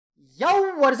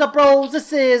Yo, what is up, bros?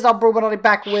 This is Bruchminati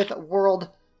back with World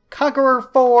Conqueror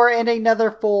 4 and another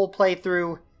full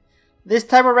playthrough. This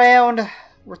time around,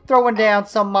 we're throwing down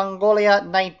some Mongolia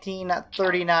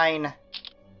 1939.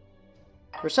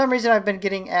 For some reason, I've been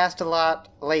getting asked a lot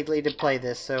lately to play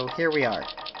this, so here we are.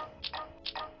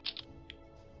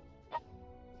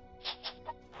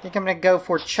 I think I'm going to go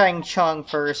for Chang Chung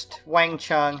first. Wang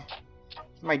Chung.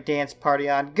 Get my dance party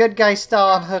on. Good guy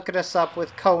Stalin hooking us up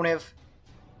with Konev.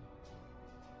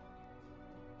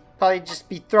 Probably just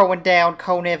be throwing down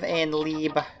Konev and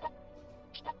Lieb.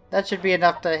 That should be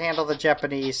enough to handle the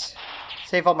Japanese.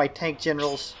 Save all my tank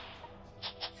generals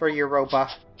for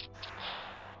Europa.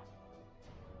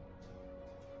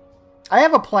 I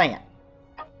have a plan.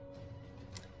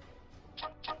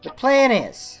 The plan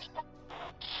is,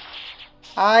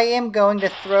 I am going to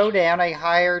throw down a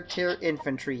higher tier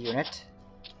infantry unit.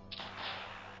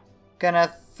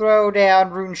 Gonna throw down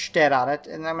Rundstedt on it,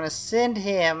 and I'm gonna send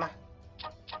him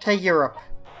to Europe.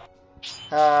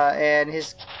 And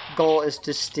his goal is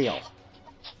to steal.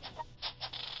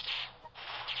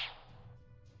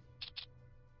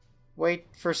 Wait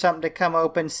for something to come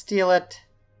open, steal it,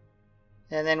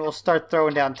 and then we'll start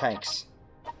throwing down tanks.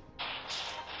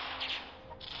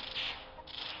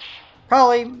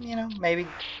 Probably, you know, maybe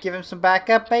give him some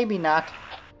backup, maybe not.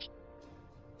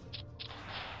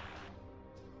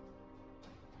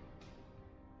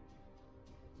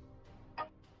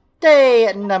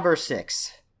 Day number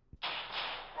 6.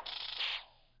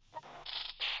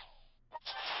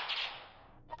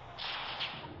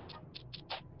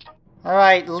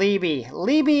 Alright, Libby.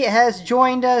 Libby has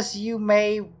joined us. You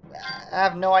may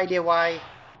have no idea why.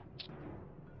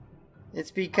 It's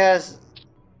because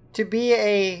to be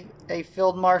a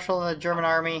field marshal in the German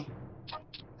army,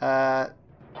 the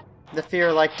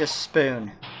Führer liked to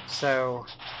spoon. So,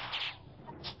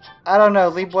 I don't know.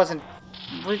 Lieb wasn't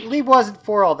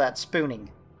for all that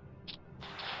spooning.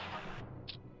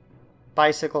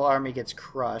 Bicycle army gets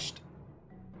crushed.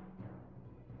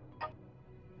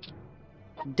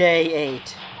 Day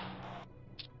 8.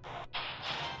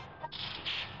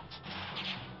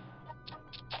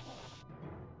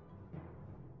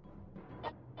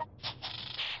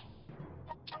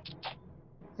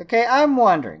 Okay, I'm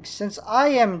wondering, since I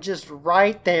am just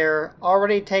right there,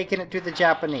 already taking it to the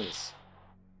Japanese,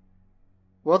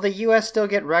 will the U.S. still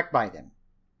get wrecked by them?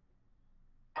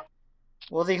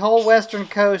 Will the whole western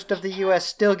coast of the U.S.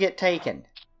 still get taken?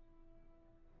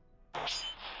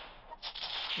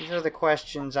 These are the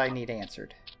questions I need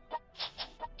answered.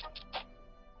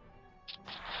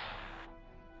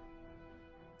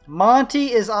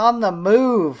 Monty is on the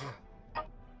move.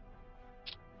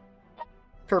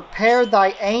 Prepare thy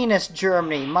anus,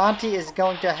 Germany. Monty is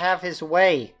going to have his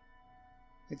way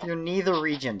with your neither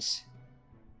regions.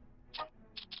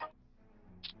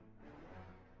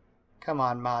 Come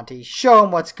on, Monty. Show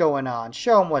him what's going on.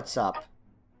 Show him what's up.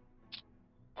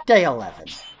 Day 11.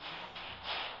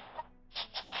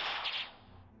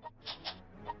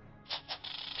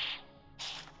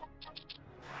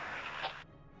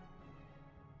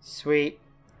 Sweet.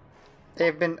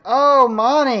 They've been... Oh,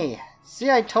 Monty!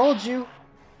 See, I told you.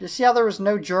 Did you see how there was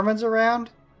no Germans around?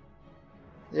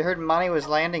 They heard Monty was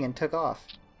landing and took off.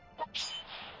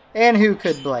 And who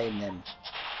could blame them?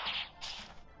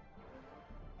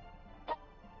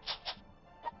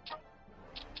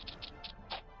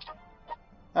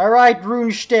 Alright,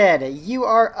 Rundstedt, you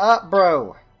are up,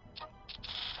 bro.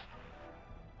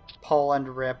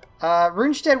 Poland rip.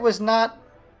 Rundstedt was not...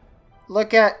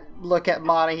 Look at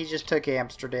Monty, he just took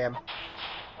Amsterdam.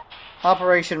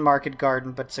 Operation Market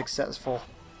Garden, but successful.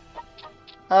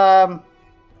 What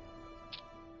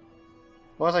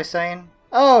was I saying?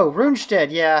 Oh,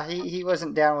 Rundstedt, yeah, he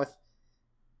wasn't down with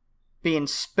being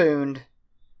spooned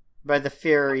by the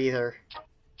Führer either.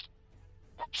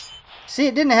 See,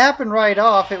 it didn't happen right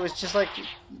off. It was just like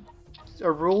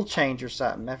a rule change or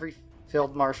something. Every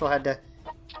field marshal had to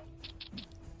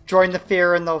join the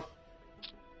Führer in the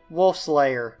Wolf's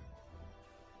Lair.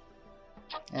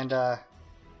 And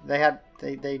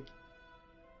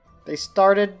they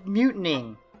started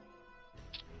mutinying.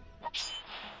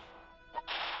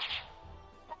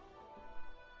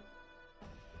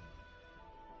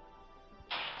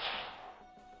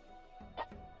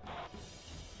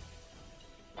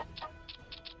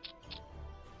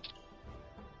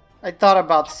 I thought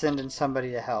about sending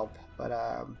somebody to help,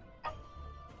 but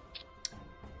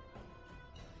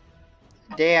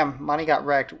damn, Monty got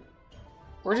wrecked.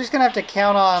 We're just gonna have to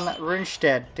count on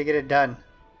Rundstedt to get it done.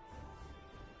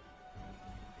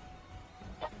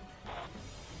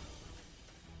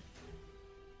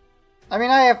 I mean,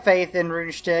 I have faith in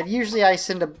Rundstedt. Usually I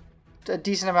send a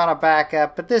decent amount of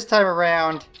backup, but this time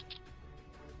around,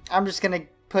 I'm just going to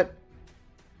put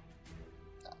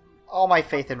all my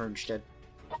faith in Rundstedt.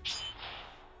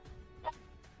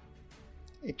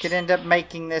 It could end up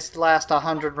making this last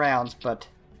 100 rounds, but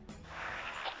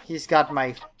he's got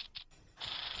my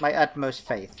utmost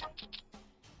faith.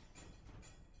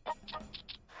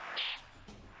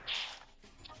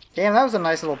 Damn, that was a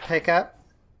nice little pickup.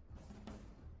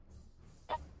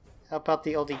 Help out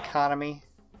the old economy.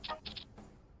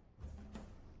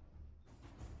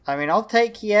 I mean, I'll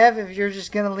take Kiev if you're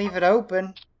just going to leave it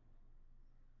open.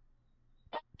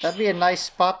 That'd be a nice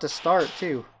spot to start,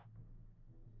 too.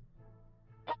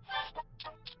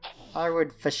 I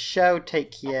would for sure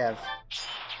take Kiev.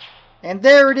 And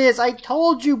there it is! I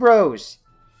told you, bros!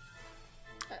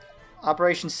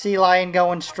 Operation Sea Lion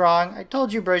going strong. I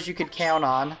told you, bros, you could count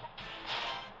on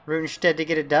Rundstedt to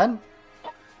get it done.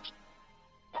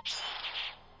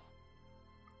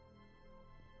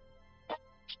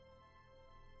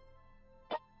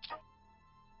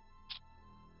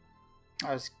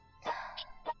 I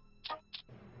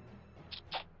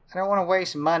don't want to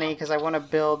waste money because I want to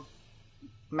build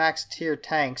max tier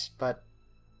tanks, but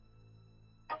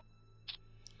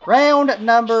round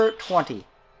number 20.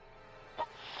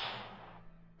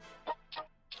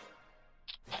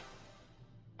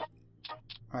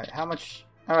 Alright, how much?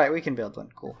 Alright, we can build one.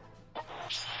 Cool.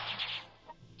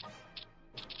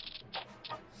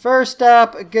 First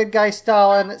up, good guy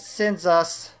Stalin sends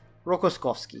us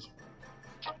Rokossovsky.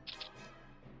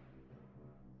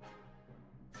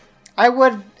 I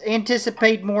would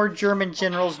anticipate more German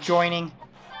generals joining.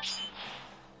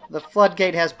 The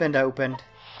floodgate has been opened.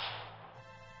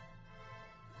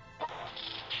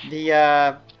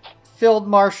 The Field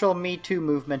Marshal Me Too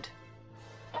movement.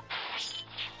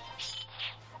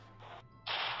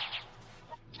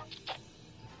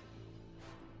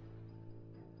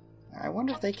 I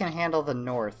wonder if they can handle the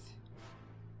north.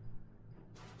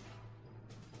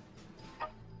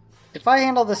 If I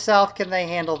handle the south, can they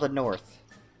handle the north?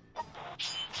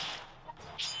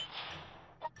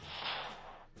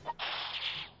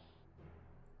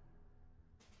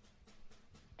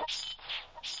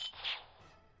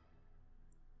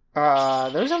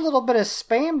 There's a little bit of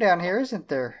spam down here, isn't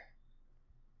there?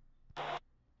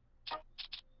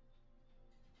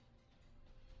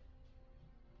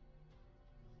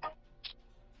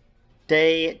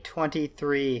 Day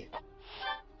 23.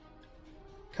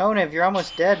 Konev, you're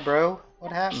almost dead, bro.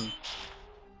 What happened?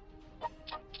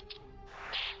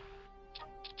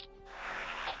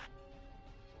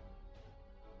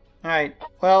 Alright,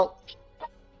 well,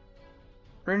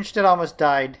 Rundstedt almost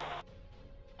died.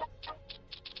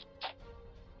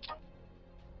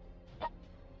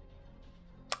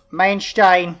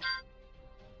 Mainstein.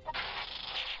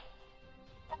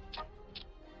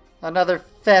 Another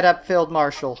fed-up field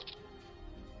marshal.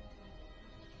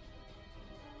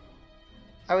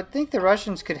 I would think the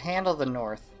Russians could handle the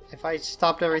north if I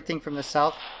stopped everything from the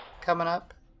south coming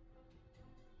up.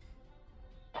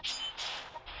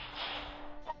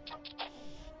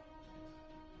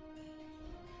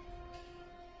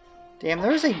 Damn,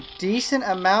 there's a decent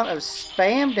amount of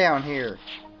spam down here.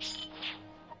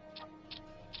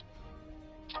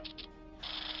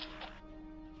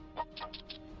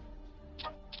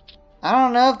 I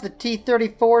don't know if the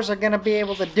T-34s are going to be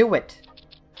able to do it.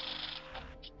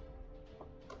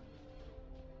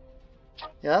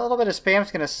 Yeah, that little bit of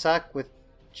spam's going to suck with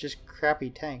just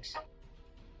crappy tanks.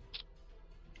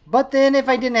 But then, if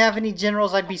I didn't have any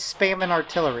generals, I'd be spamming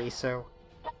artillery, so...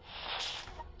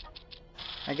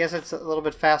 I guess it's a little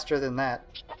bit faster than that.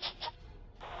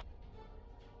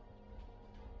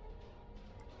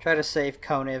 Try to save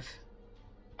Konev.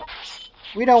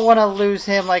 We don't want to lose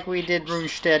him like we did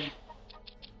Rundstedt.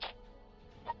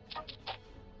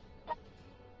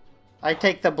 I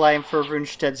take the blame for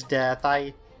Rundstedt's death.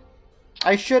 I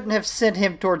shouldn't have sent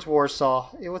him towards Warsaw.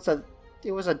 It was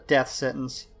a death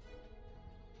sentence.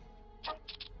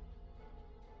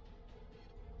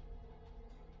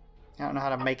 I don't know how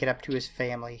to make it up to his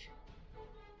family.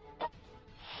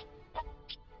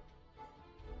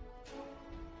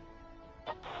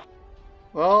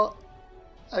 Well,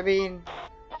 I mean,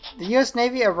 the US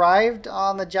Navy arrived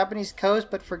on the Japanese coast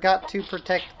but forgot to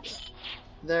protect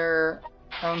their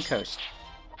own coast.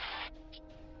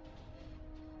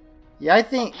 Yeah, I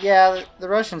think, yeah, the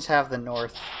Russians have the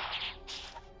north.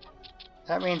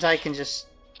 That means I can just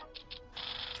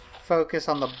focus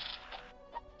on the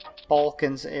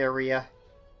Balkans area.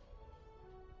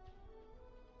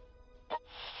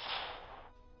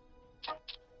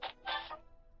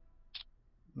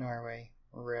 Norway,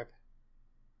 rip.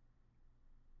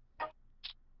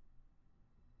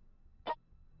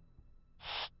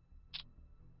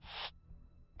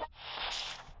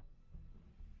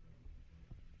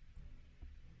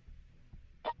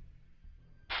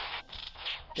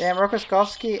 Damn,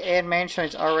 Rokoskovsky and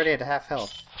Manstein's already at half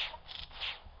health.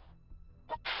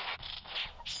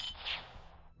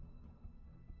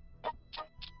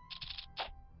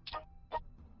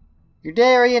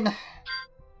 Udarian!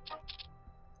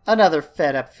 Another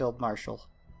fed-up field marshal.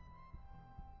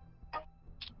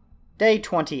 Day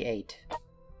 28.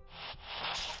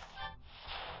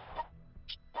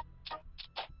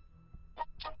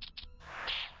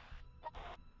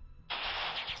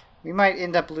 We might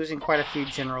end up losing quite a few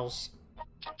generals.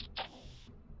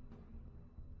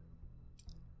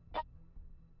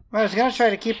 I was gonna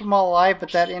try to keep them all alive,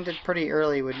 but that ended pretty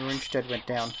early when Rundstedt went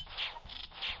down.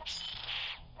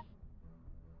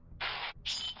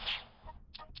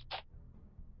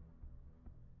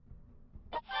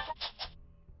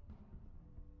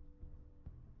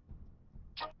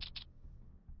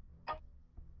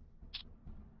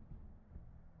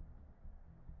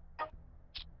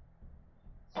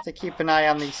 I have to keep an eye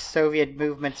on the Soviet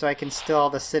movement so I can steal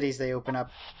all the cities they open up.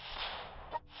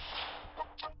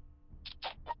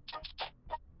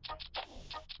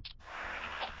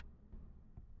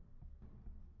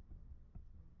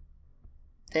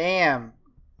 Damn.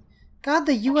 God,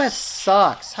 the US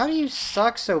sucks. How do you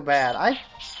suck so bad?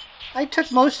 I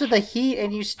took most of the heat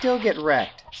and you still get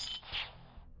wrecked.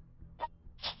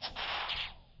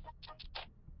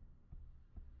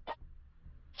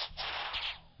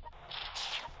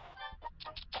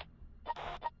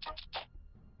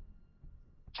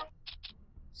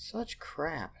 Such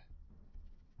crap.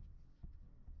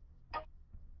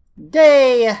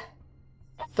 Day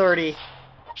 30.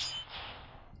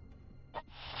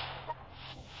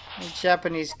 The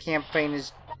Japanese campaign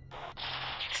is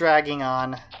dragging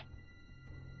on.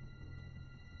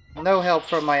 No help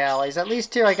from my allies. At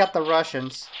least here I got the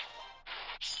Russians.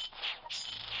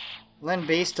 Lin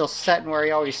B still setting where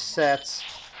he always sets.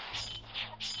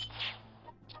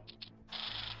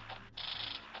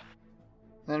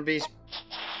 Lin B's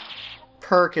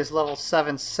perk is level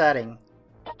 7 setting.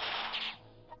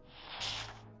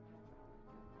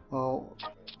 Well,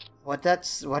 what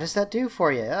does that do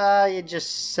for you? You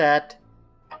just set.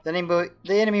 The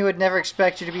enemy would never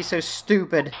expect you to be so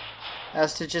stupid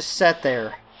as to just set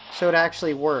there. So it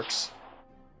actually works.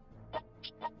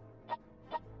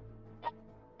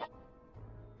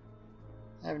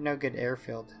 I have no good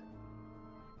airfield.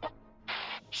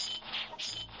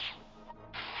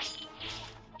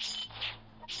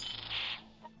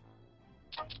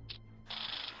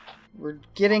 We're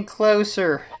getting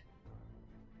closer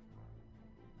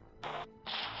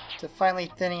to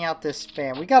finally thinning out this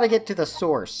spam. We gotta get to the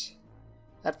source.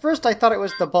 At first I thought it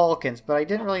was the Balkans, but I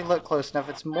didn't really look close enough.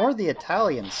 It's more the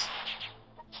Italians.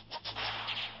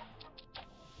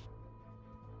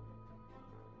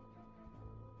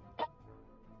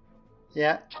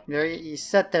 Yeah, there you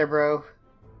sat there, bro.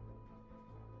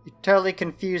 You totally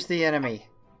confused the enemy.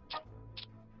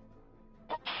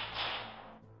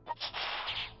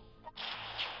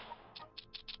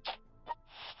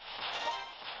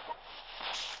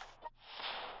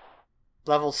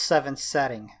 Level 7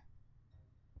 setting.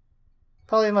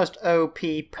 Probably the most OP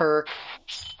perk.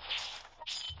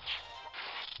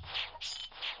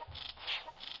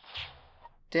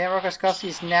 Dan Rokoskowski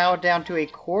is now down to a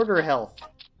quarter health.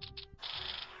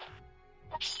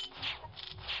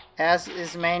 As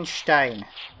is Manstein.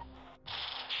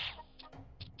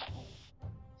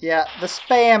 Yeah, the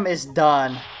spam is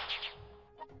done.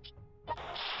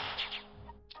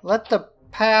 Let the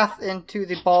path into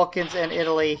the Balkans and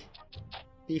Italy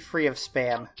be free of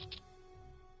spam.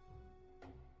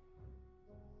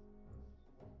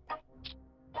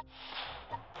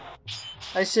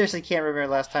 I seriously can't remember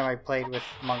the last time I played with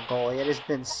Mongolia. It has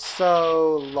been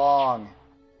so long.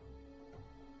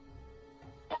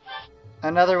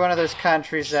 Another one of those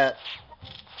countries that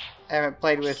I haven't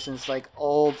played with since like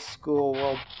old school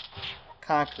World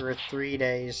Conqueror 3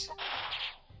 days.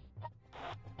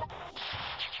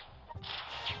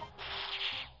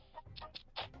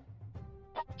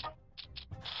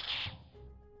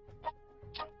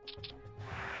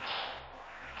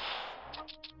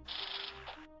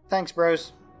 Thanks,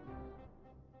 bros.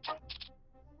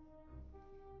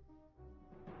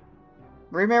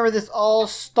 Remember, this all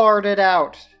started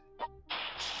out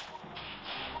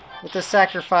with the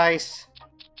sacrifice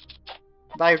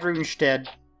by Rundstedt.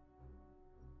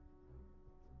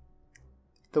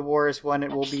 If the war is won,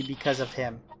 it will be because of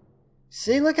him.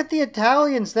 See, look at the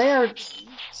Italians. They are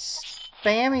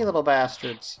spammy little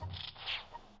bastards.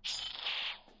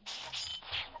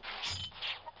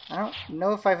 I don't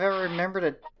know if I've ever remembered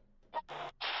a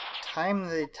time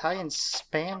the Italians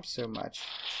spam so much.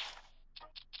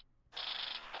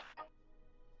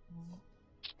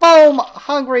 Boom!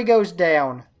 Hungary goes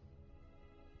down.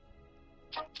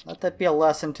 Let that be a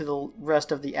lesson to the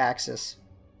rest of the Axis.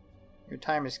 Your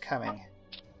time is coming.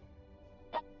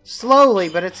 Slowly,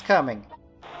 but it's coming.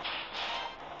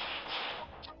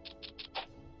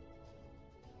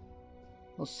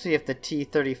 We'll see if the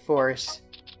T-34s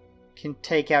can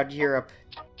take out Europe.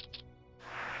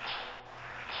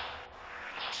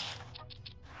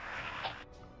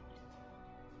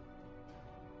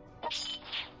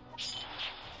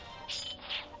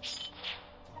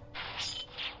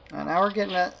 And now we're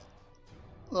getting a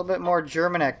little bit more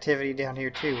German activity down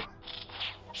here too.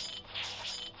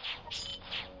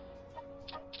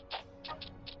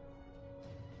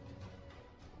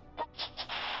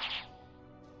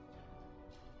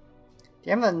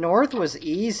 Damn, the north was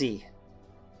easy.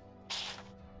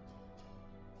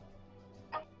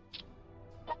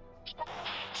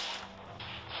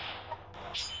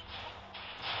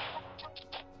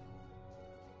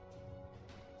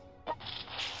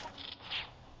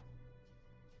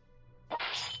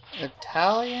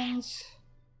 Italians?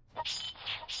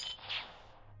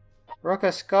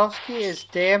 Rokossovsky is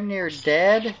damn near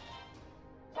dead.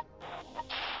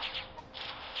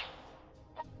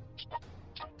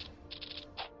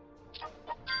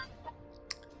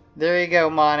 There you go,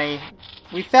 Monty.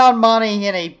 We found Monty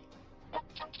in a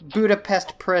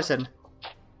Budapest prison.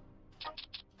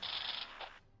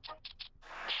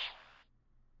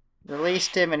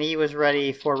 Released him and he was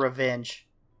ready for revenge.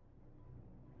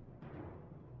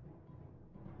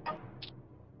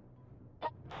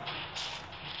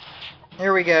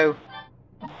 Here we go.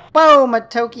 Boom!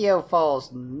 At Tokyo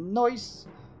Falls. Nice.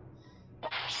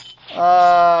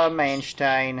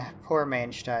 Manstein. Poor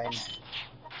Manstein.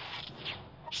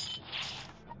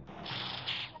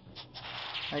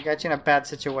 I got you in a bad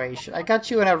situation. I got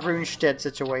you in a Rundstedt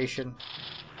situation.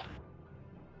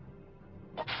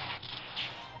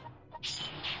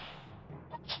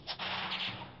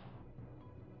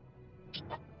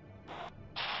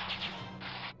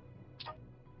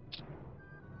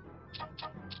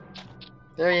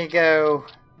 There you go.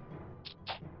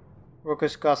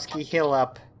 Rokossovsky Hill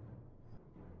up.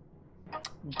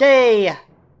 Day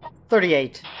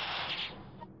 38.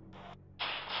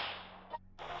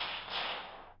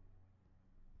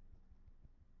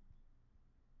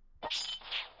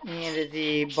 And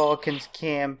the Balkans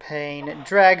campaign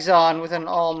drags on with an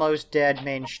almost dead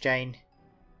Manstein.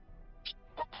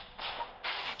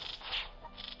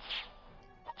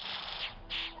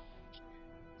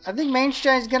 I think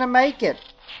Manstein's gonna make it.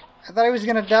 I thought he was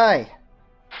gonna die.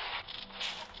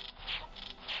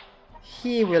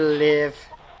 He will live.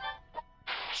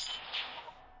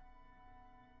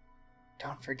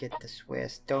 Don't forget the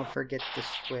Swiss. Don't forget the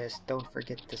Swiss. Don't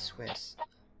forget the Swiss.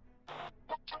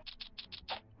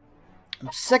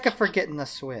 I'm sick of forgetting the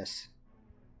Swiss.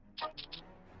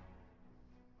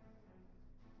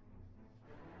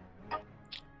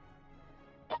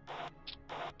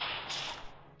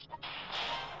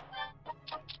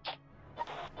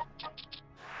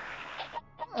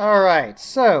 Alright,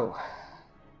 so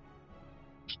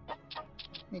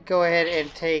let me go ahead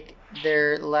and take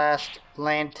their last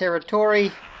land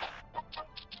territory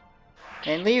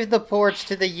and leave the ports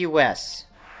to the US.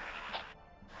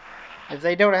 If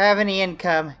they don't have any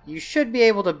income, you should be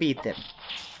able to beat them.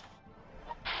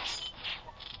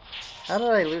 How did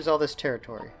I lose all this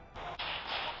territory?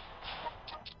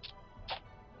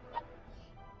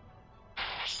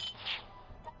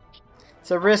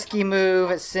 It's a risky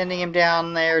move, it's sending him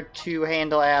down there to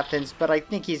handle Athens, but I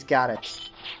think he's got it.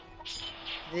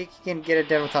 I think he can get it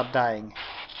done without dying.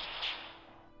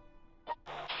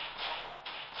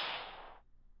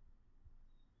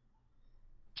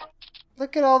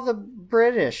 Look at all the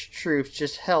British troops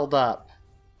just held up.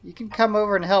 You can come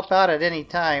over and help out at any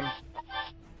time.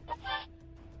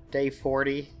 Day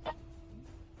 40.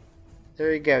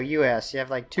 There you go, US. You have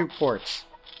like 2 ports.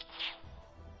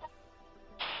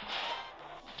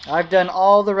 I've done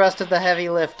all the rest of the heavy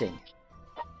lifting.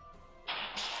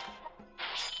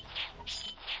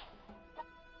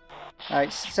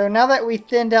 Alright, so now that we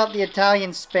thinned out the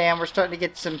Italian spam, we're starting to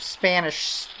get some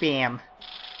Spanish spam.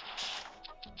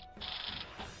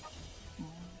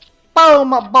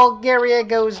 Boom! Bulgaria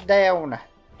goes down.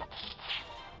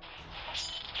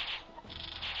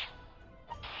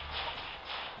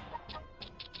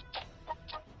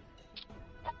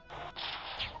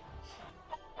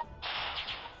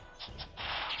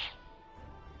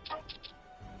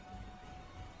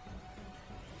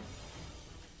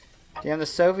 Damn, the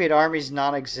Soviet army's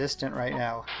non-existent right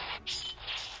now.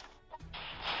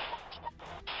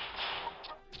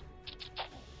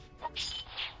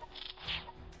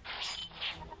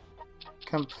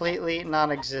 completely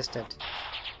non-existent.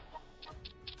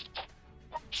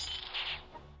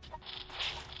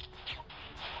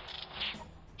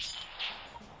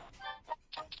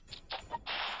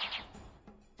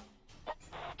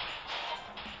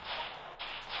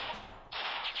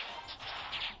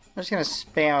 I'm just gonna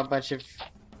spam a bunch of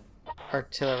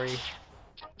artillery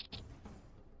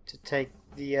to take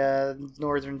the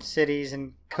northern cities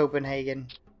and Copenhagen.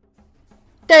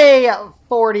 Day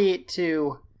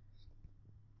 42.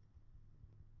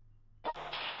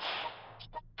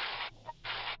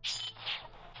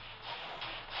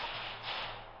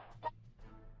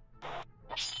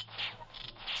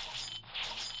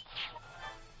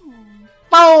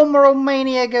 Boom!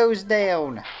 Romania goes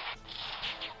down.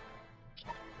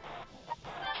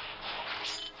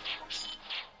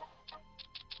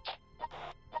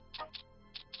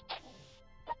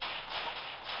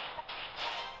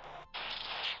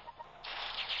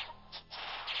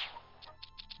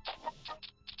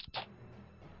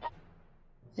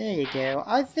 There you go.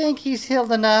 I think he's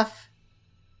healed enough.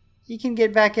 He can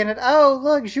get back in it. Oh,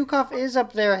 look, Zhukov is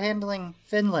up there handling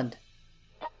Finland.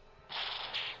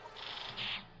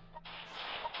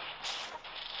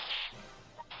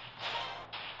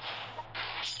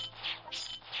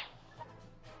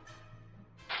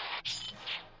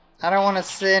 I don't want to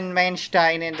send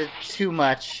Manstein into too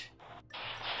much.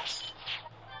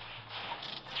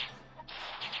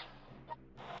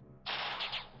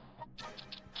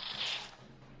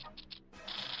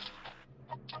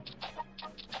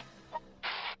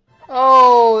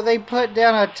 Oh, they put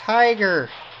down a tiger.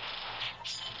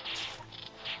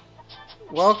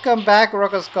 Welcome back,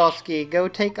 Rokoskowski. Go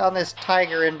take on this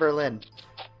tiger in Berlin.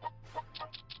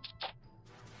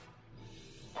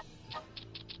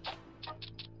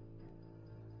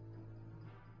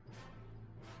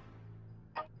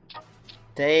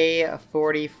 Day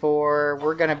 44.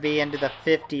 We're going to be into the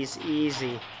 50s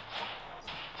easy.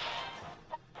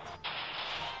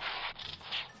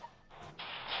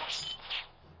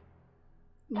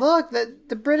 Look,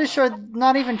 the British are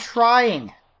not even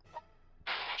trying.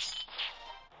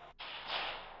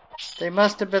 They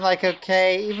must have been like,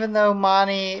 okay, even though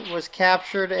Mani was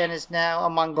captured and is now a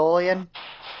Mongolian,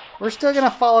 we're still going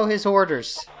to follow his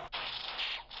orders.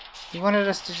 He wanted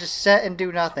us to just sit and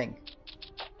do nothing.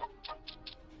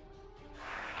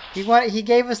 He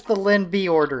gave us the Lin B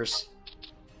orders.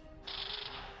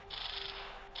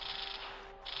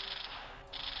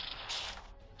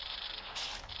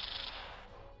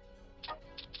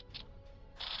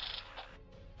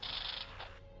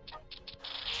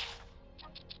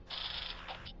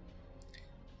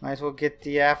 Might as well get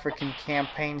the African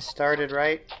campaign started,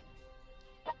 right?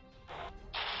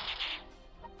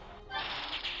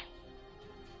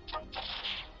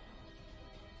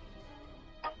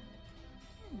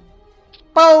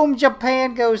 Boom!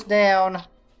 Japan goes down.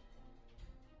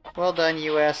 Well done,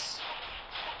 US.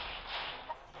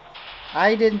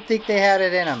 I didn't think they had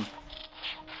it in them.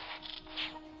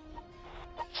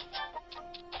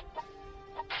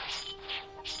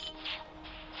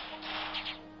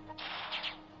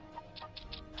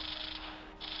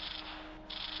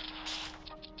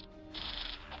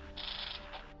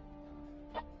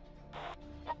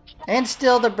 And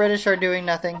still the British are doing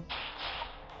nothing.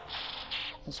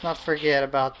 Let's not forget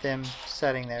about them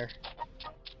sitting there.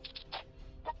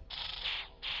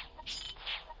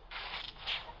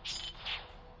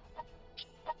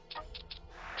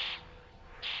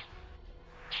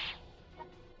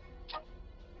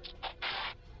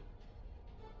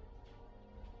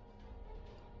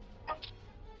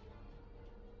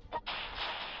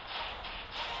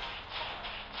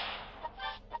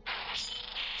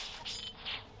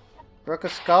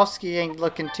 Rokoskowski ain't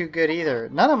looking too good either.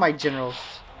 None of my generals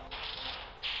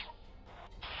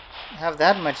have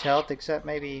that much health, except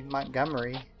maybe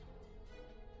Montgomery.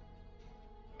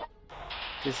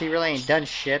 Because he really ain't done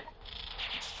shit.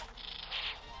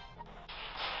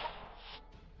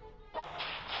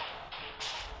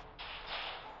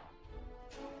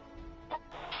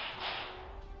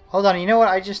 Hold on, you know what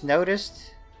I just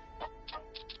noticed?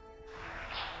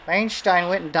 Einstein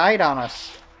went and died on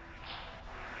us.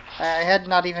 I had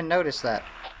not even noticed that.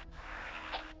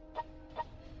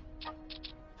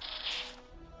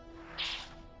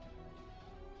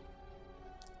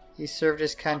 He served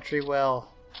his country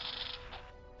well.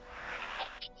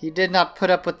 He did not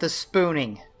put up with the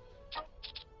spooning.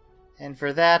 And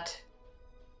for that,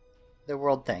 the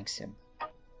world thanks him.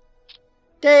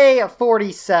 Day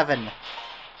 47.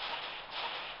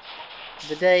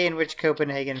 The day in which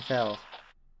Copenhagen fell.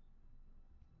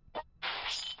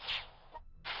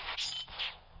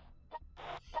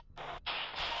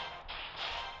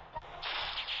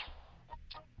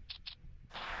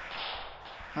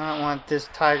 I don't want this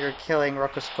tiger killing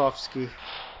Rokossovsky.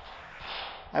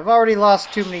 I've already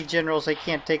lost too many generals, I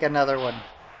can't take another one.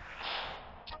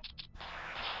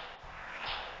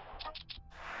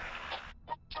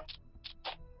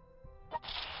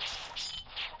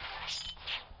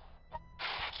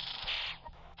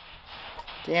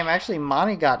 Damn, actually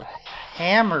Mani got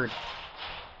hammered.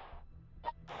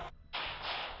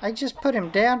 I just put him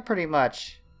down pretty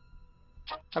much.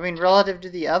 I mean, relative to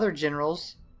the other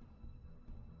generals.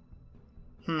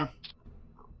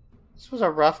 This was a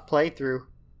rough playthrough.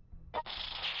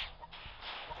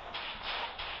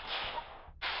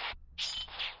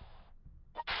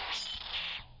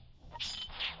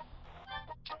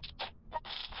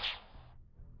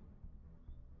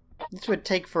 This would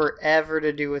take forever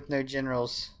to do with no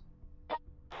generals.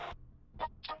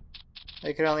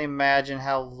 I could only imagine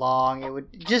how long it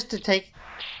would just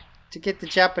to get the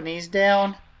Japanese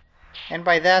down, and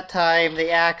by that time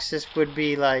the Axis would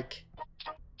be like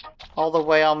all the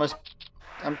way almost,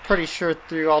 I'm pretty sure,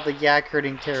 through all the yak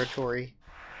herding territory.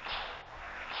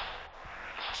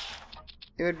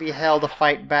 It would be hell to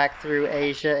fight back through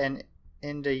Asia and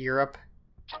into Europe.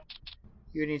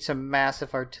 You would need some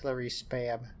massive artillery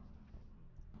spam.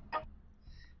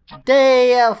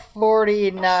 Day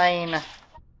 49.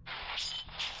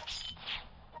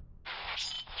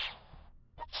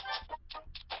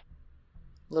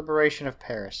 Liberation of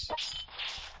Paris.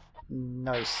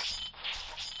 Nice.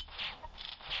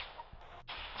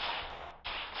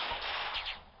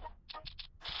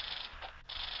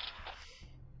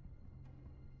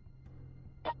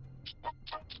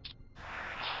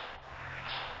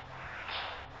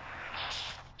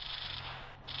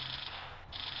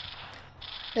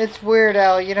 It's weird,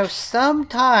 Al. You know,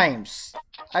 sometimes,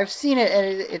 I've seen it,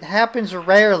 and it happens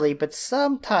rarely, but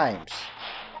sometimes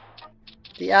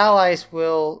the Allies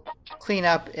will clean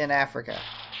up in Africa.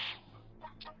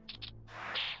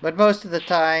 But most of the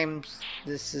times,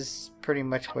 this is pretty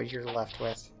much what you're left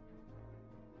with.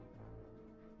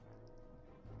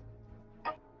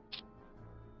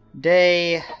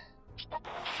 Day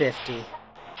 50.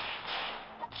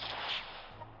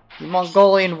 The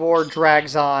Mongolian War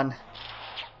drags on.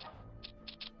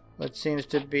 What seems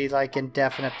to be like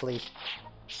indefinitely.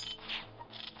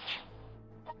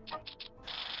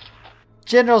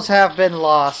 Generals have been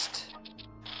lost.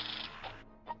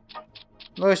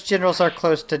 Most generals are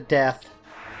close to death.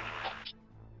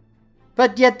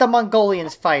 But yet the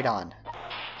Mongolians fight on.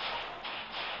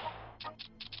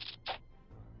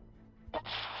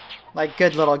 Like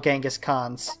good little Genghis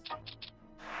Khans.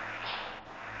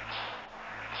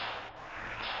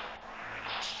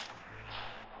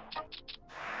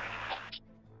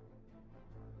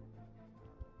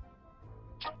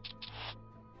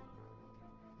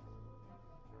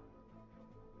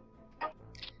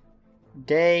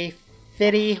 Day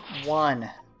 51.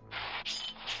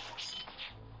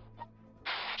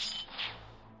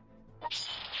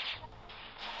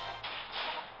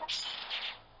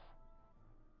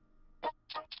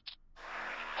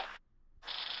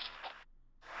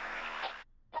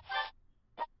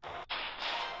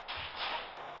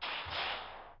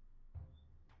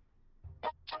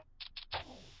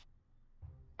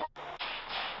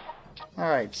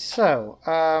 Alright, so,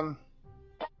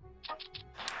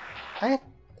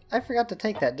 I forgot to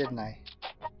take that, didn't I?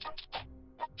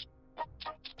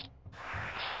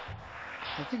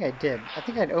 I think I did. I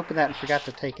think I'd opened that and forgot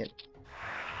to take it.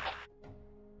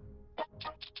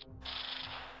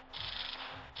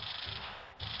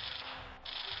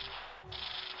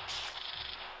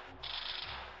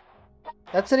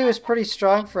 That city was pretty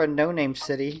strong for a no-name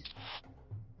city.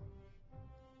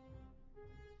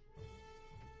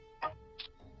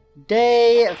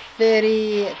 Day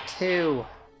 52.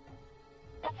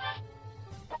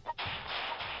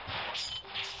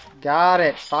 Got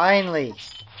it, finally.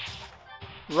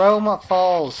 Rome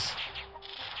falls.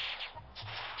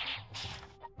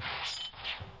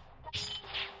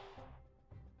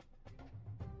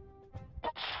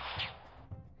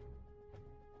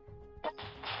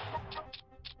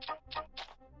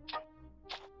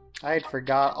 I had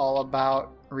forgot all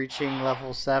about reaching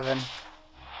level 7.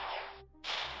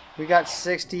 We got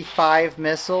 65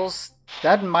 missiles.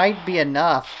 That might be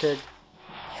enough to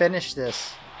finish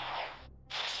this.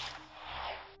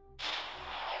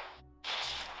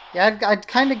 Yeah, I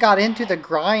kind of got into the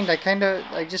grind.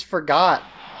 I just forgot.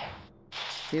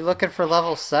 Be looking for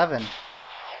level 7.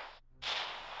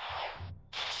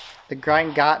 The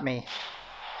grind got me.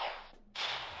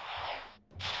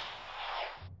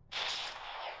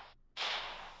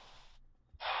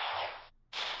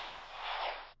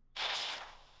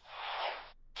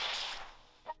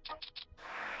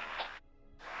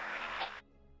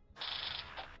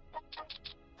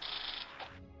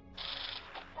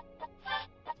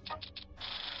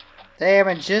 Damn,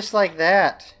 and just like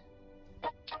that,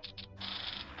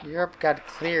 Europe got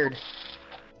cleared.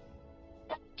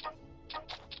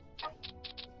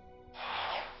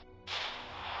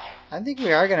 I think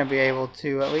we are going to be able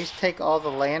to at least take all the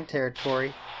land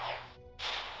territory.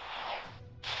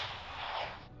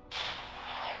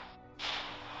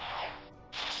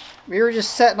 We were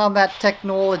just sitting on that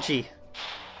technology.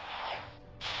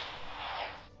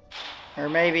 Or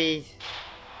maybe,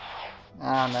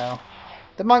 I don't know.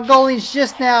 The Mongolians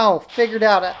just now figured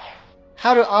out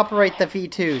how to operate the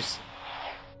V2s.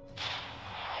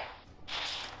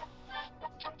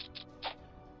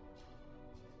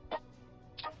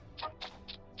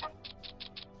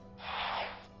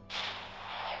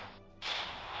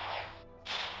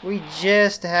 We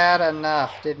just had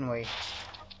enough, didn't we?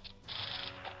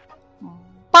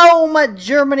 Boom!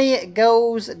 Germany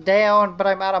goes down, but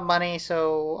I'm out of money,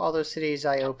 so all those cities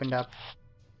I opened up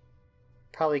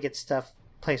probably get stuff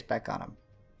placed back on them.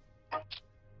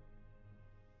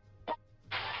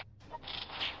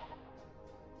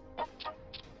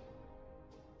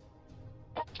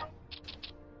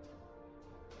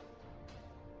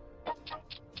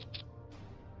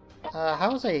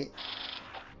 How was I...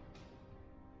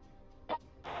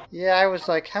 Yeah, I was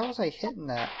like, how was I hitting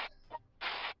that?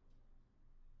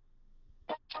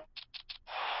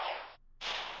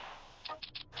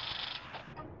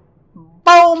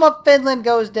 Boom! Finland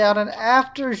goes down, and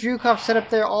after Zhukov set up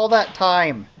there all that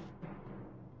time,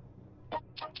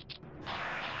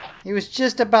 he was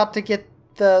just about to get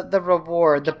the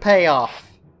reward, the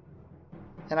payoff,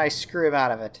 and I screw him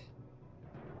out of it.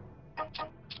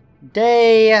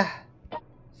 Day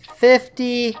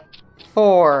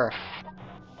 54.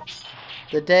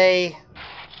 The day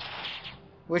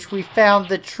which we found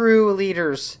the true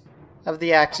leaders of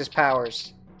the Axis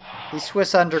powers, the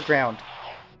Swiss underground.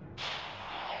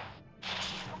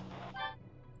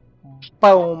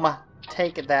 Boom!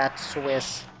 Take that,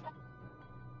 Swiss.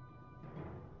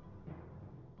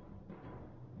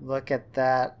 Look at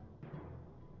that.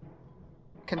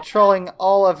 Controlling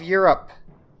all of Europe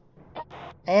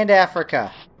and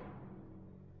Africa.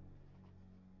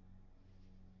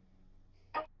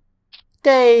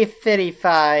 Day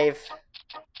 55.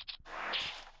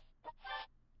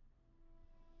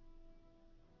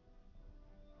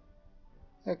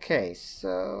 Okay,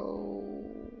 so...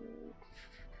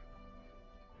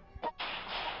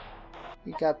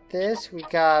 we got this. We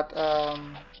got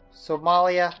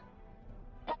Somalia.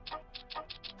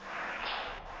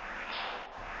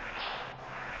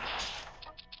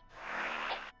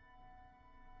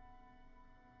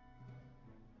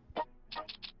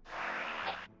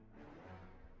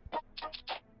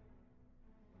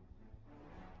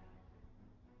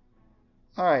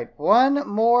 Alright, one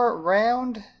more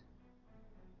round.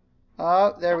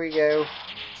 Oh, there we go.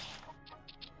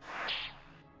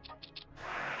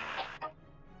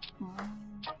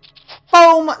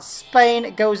 Boom!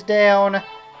 Spain goes down.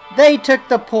 They took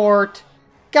the port.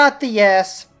 Got the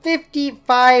yes.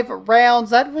 55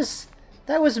 rounds. That was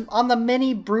on the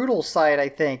mini brutal side, I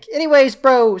think. Anyways,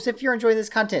 bros, if you're enjoying this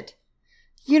content,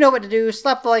 you know what to do.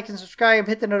 Slap the like and subscribe.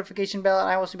 Hit the notification bell, and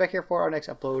I will see you back here for our next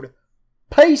upload.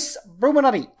 Peace!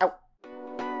 Bruchminati out.